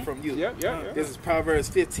 I got it from you. Yeah. This is Proverbs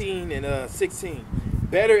 15 and 16.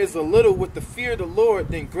 Better is a little with the fear of the Lord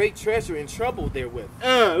than great treasure and trouble therewith.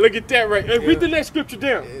 Look at that right. Hey, read the next scripture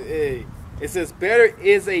down. It says, better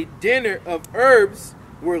is a dinner of herbs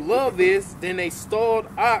where love is than a stalled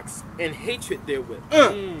ox and hatred therewith.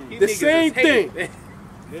 The same thing.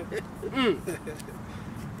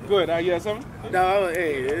 Go ahead. You got something? No,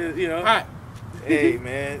 hey, you know. All right. Hey,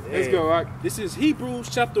 man. Let's go, Rock. This is Hebrews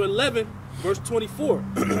chapter 11, verse 24.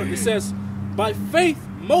 It says, by faith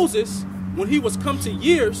Moses, when he was come to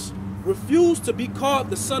years, refused to be called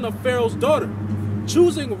the son of Pharaoh's daughter,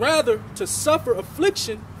 choosing rather to suffer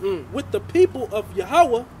affliction with the people of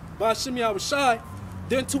Yahawah, by Yahawashi,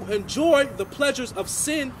 than to enjoy the pleasures of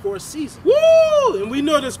sin for a season. Woo! And we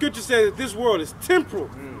know the scripture says that this world is temporal.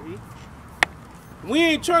 We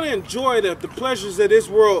ain't trying to enjoy the pleasures of this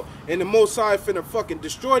world, and the Most High finna fucking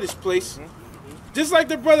destroy this place. Just like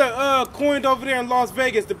the brother coined over there in Las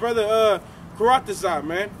Vegas, the brother Karatazar,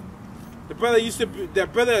 man. The brother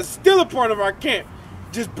that brother is still a part of our camp.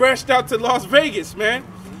 Just branched out to Las Vegas, man.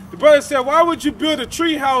 The brother said, why would you build a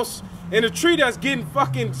tree house in a tree that's getting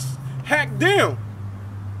fucking hacked down?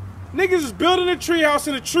 Niggas is building a tree house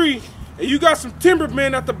in a tree, and you got some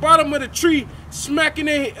timbermen at the bottom of the tree smacking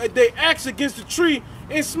their axe against the tree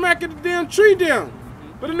and smacking the damn tree down.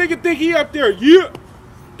 But the nigga think he up there,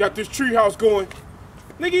 got this tree house going.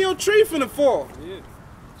 Nigga, your tree finna fall.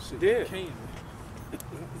 Yeah.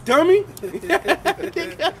 Dummy.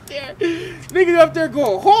 Nigga up there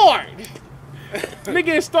going hard.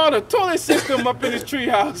 Nigga installed a toilet system up in his tree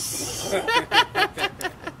house.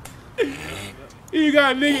 You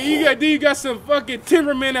got some fucking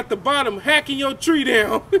timberman at the bottom hacking your tree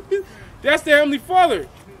down. That's the Heavenly Father.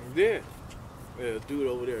 Yeah. Dude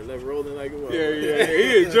over there, left rolling like it was. Yeah.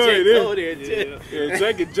 He enjoying this. Yeah,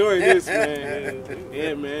 Jack enjoying this, man.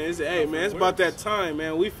 Yeah, man. It's about that time,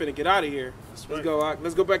 man. We finna get out of here.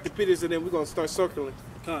 Let's go back to Peters, and then we're gonna start circling.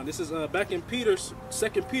 This is back in Peter's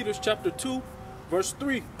 2 Peter's chapter 2, verse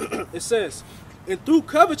 3. It says, "And through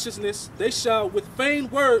covetousness they shall with vain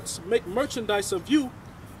words make merchandise of you,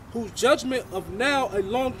 whose judgment of now a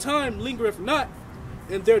long time lingereth not,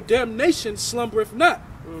 and their damnation slumbereth not.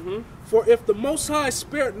 For if the Most High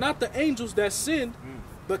spared not the angels that sinned,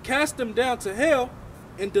 but cast them down to hell,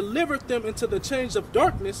 and delivered them into the chains of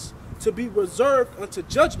darkness, to be reserved unto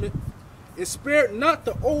judgment, and spared not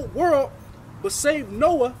the old world, but saved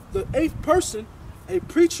Noah, the 8th person, a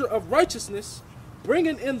preacher of righteousness,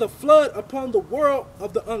 bringing in the flood upon the world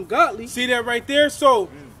of the ungodly." See that right there? So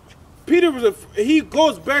Peter he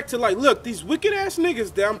goes back to like, look, these wicked ass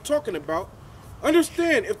niggas that I'm talking about,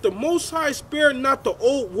 understand, if the Most High spared not the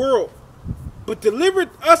old world, but delivered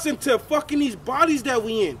us into fucking these bodies that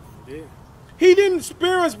we in. Yeah. He didn't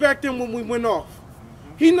spare us back then when we went off.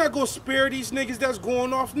 He not gonna spare these niggas that's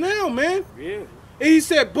going off now, man. Yeah. And he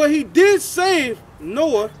said, but he did save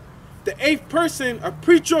Noah, the 8th person, a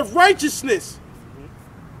preacher of righteousness.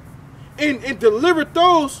 And delivered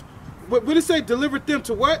those, what did it say? Delivered them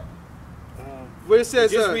to what? Where it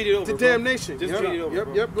says Just read it over, to bro. damnation. Just read it over, Yep,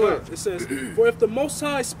 bro. yep, go ahead. It says, "For if the Most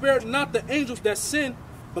High spared not the angels that sinned,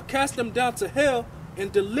 but cast them down to hell,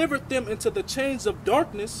 and delivered them into the chains of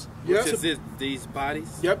darkness." Yep. Which is these bodies.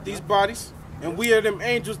 Yep, these bodies. And we are them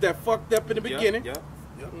angels that fucked up in the beginning. Yep.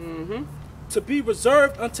 To be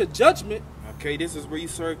reserved unto judgment, Okay, this is where you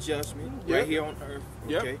serve judgment, Yep. right here on earth.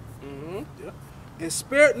 Yep. Okay. and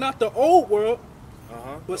spared not the old world,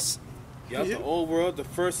 but Yep, the old world, the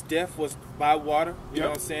first death was by water. You Yep. know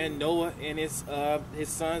what I'm saying? Noah and his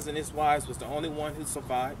sons and his wives was the only one who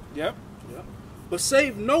survived. Yep. but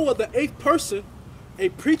saved Noah, the 8th person, a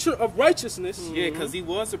preacher of righteousness. Yeah, because he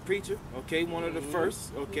was a preacher. Okay, one of the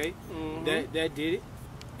first. Okay, that did it.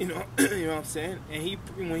 You know, you know what I'm saying? And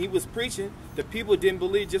when he was preaching, the people didn't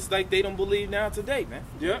believe, just like they don't believe now today, man.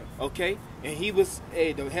 Yep. Okay, and he was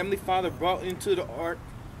the Heavenly Father brought into the ark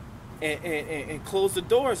and closed the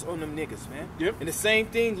doors on them niggas, man. Yep. And the same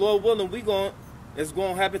thing, Lord willing, it's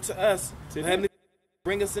going to happen to us. The Heavenly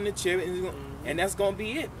bring us in the chair, and that's going to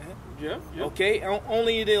be it, man. Yep. Yep. Okay,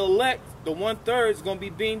 only the elect, the 1/3, is going to be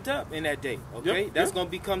beamed up in that day. Okay, Yep. that's Yep. going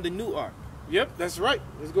to become the new ark. Yep, that's right.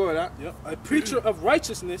 Let's go with that. A preacher of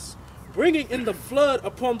righteousness, bringing in the flood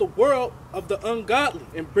upon the world of the ungodly.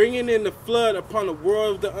 And bringing in the flood upon the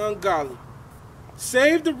world of the ungodly.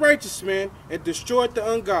 Saved the righteous man and destroyed the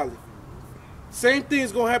ungodly. Same thing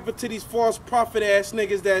is gonna happen to these false prophet ass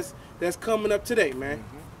niggas that's coming up today, man.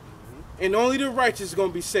 And only the righteous is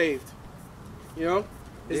gonna be saved. You know?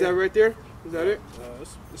 Is that right there? Is that it?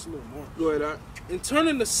 It's a little more. Go ahead, Doc. And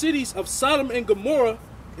turning the cities of Sodom and Gomorrah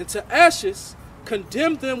into ashes,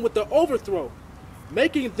 condemned them with the overthrow,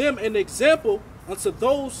 making them an example unto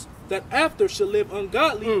those that after shall live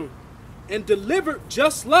ungodly, and delivered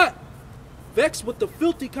just Lot, vexed with the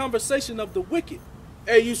filthy conversation of the wicked.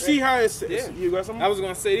 Hey, you see how it's Yeah. you got something? I was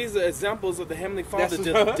going to say, these are examples of the Heavenly Father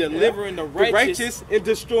That's- delivering the The righteous. and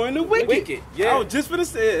destroying the wicked. wicked, yeah. I was just gonna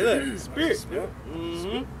say, look, spirit. Yeah.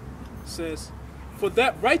 It says, "For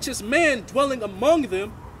that righteous man dwelling among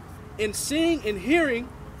them, in seeing and hearing,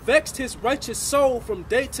 vexed his righteous soul from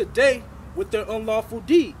day to day with their unlawful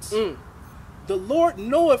deeds. The Lord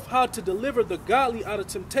knoweth how to deliver the godly out of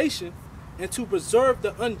temptation, and to preserve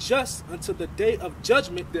the unjust unto the day of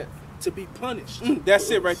judgment, to be punished." That's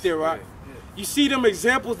it right there, right? You see them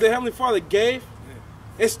examples the Heavenly Father gave?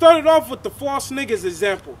 It started off with the false niggas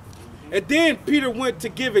example. And then Peter went to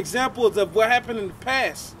give examples of what happened in the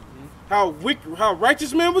past. How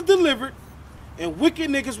righteous man was delivered and wicked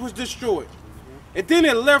niggas was destroyed. And then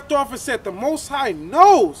it left off and said the Most High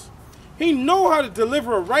knows. He knows how to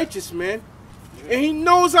deliver a righteous man. And he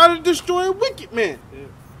knows how to destroy a wicked man.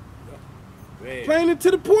 Plain and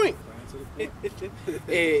to the point.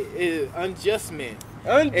 Unjust man.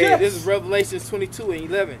 Unjust. Hey, this is Revelation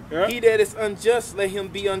 22:11. Yeah. He that is unjust, let him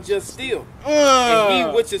be unjust still. And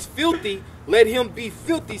he which is filthy, let him be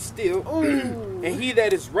filthy still. And he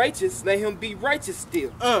that is righteous, let him be righteous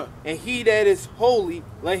still. And he that is holy,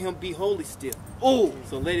 let him be holy still. Ooh.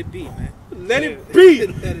 So let it be, man. Let it be.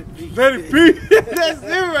 Let it be. That's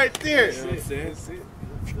it right there. You know what I'm saying?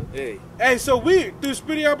 Hey. Hey, so we through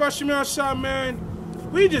Spitty Out by Sham, man,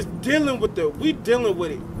 we just dealing with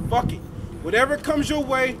it. Fuck it. Whatever comes your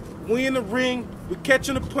way, we in the ring, we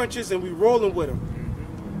catching the punches and we rolling with them.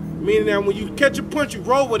 Meaning that when you catch a punch, you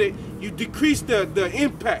roll with it, you decrease the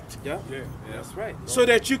impact. Yeah, that's right. So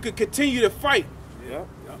that you can continue to fight. Yeah,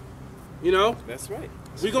 You know? that's right.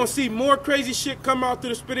 We're gonna see more crazy shit come out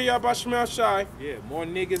through the Spitty Out by Sham. Yeah, more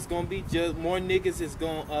niggas gonna be more niggas is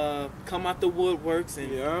gonna come out the woodworks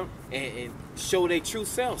and Yeah. and show their true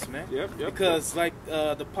selves, man. Yep. Because like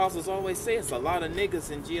the apostles always say, it's a lot of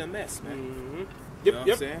niggas in GMS, man. Mm-hmm. You know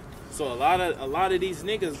what I'm saying? So a lot of these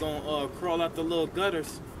niggas gonna crawl out the little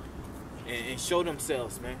gutters and show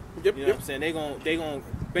themselves, man. Yep. You know what I'm saying? They gonna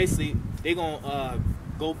basically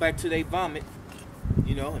go back to their vomit,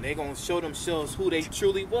 you know, and they gonna show themselves who they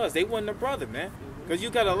truly was. They wasn't a brother, man. Because you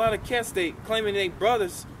got a lot of cats they claiming they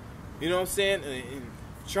brothers, you know what I'm saying, and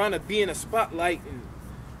trying to be in a spotlight and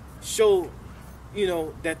show, you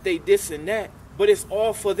know, that they this and that, but it's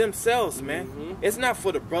all for themselves, man. It's not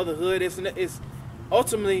for the brotherhood. It's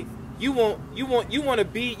ultimately you want to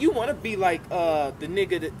be like the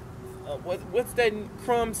nigga that what's that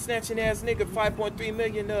crumb snatching ass nigga 5.3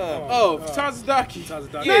 million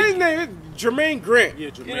Tazadaki. Yeah. His name is Jermaine Grant. Yeah,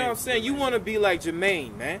 Jermaine. You know what I'm saying? You want to be like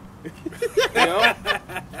Jermaine, man. You know?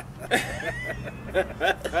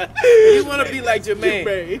 You want to be like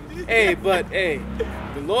Jermaine. Hey, but hey,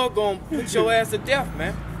 the Lord gonna put your ass to death,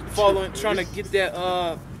 man. Trying to get that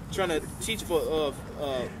trying to teach for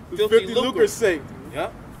filthy lucre's sake.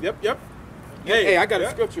 Yep. Hey, Hey, I got a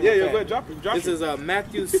scripture. Yeah, with go that. ahead, drop it. This is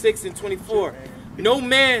Matthew 6:24. No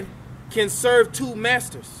man can serve two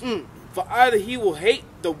masters, for either he will hate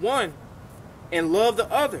the one and love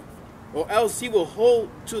the other, or else he will hold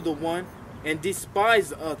to the one and despise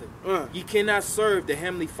the other. You cannot serve the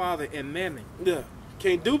Heavenly Father and mammon. Yeah,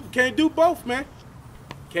 can't do both, man.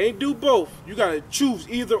 Can't do both. You gotta choose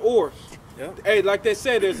either or. Yep. Hey, like they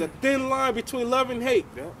said, there's a thin line between love and hate.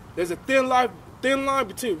 Yep. There's a thin line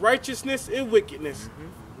between righteousness and wickedness.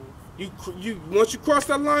 You once you cross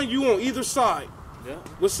that line, you on either side. Yeah.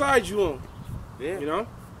 What side you on? Yeah. You know?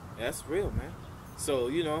 That's real, man. So,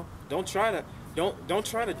 you know, don't try to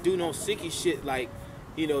do no sicky shit like,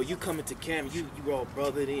 you know, you come into camp, you all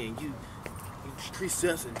brothered in, you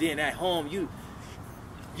precepts, and then at home you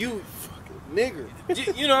fucking nigger.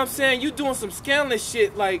 you know what I'm saying? You doing some scandalous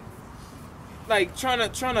shit like trying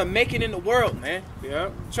to make it in the world, man.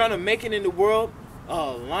 Yeah. Trying to make it in the world,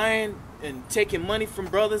 lying and taking money from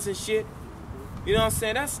brothers and shit. You know what I'm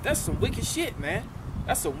saying? That's some wicked shit, man.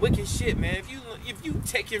 That's some wicked shit, man. If you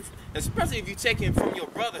taking, especially if you taking from your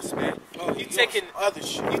brothers, man. Oh, you taking other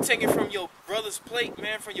shit. You taking from your brother's plate,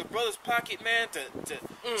 man, from your brother's pocket, man, to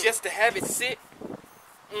just to have it sit,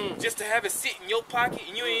 just to have it sit in your pocket,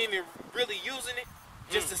 and you ain't even really using it,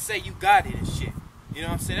 just to say you got it and shit. You know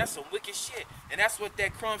what I'm saying? That's some wicked shit, and that's what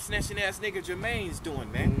that crumb snatching ass nigga Jermaine's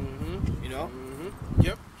doing, man. You know?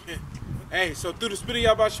 Yep. Hey, so through the spirit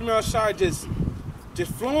of Yahawashi Shai, just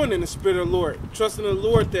flowing in the spirit of the Lord, trusting in the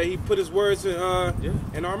Lord that He put His words in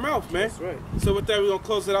our mouth, man. That's right. So with that, we're gonna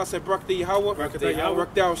close it out. Say Barak the Yahawah, Barak the Yahawah,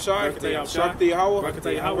 Barak the Shai, Barak the Yahawah, Barak the Yahawah, Barak the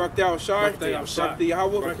Yahawah, Barak the Shai, Barak the Yahawah, Barak the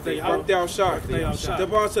Yahawah, Barak the Barak the Shai. Barak the Yahawah.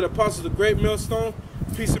 Step on to the apostles of the great millstone.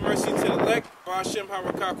 Peace and mercy to the elect. Baha Shem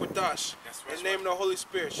Harakah Kodash. That's right. In the name of the Holy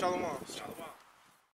Spirit. Shalom. Shalom.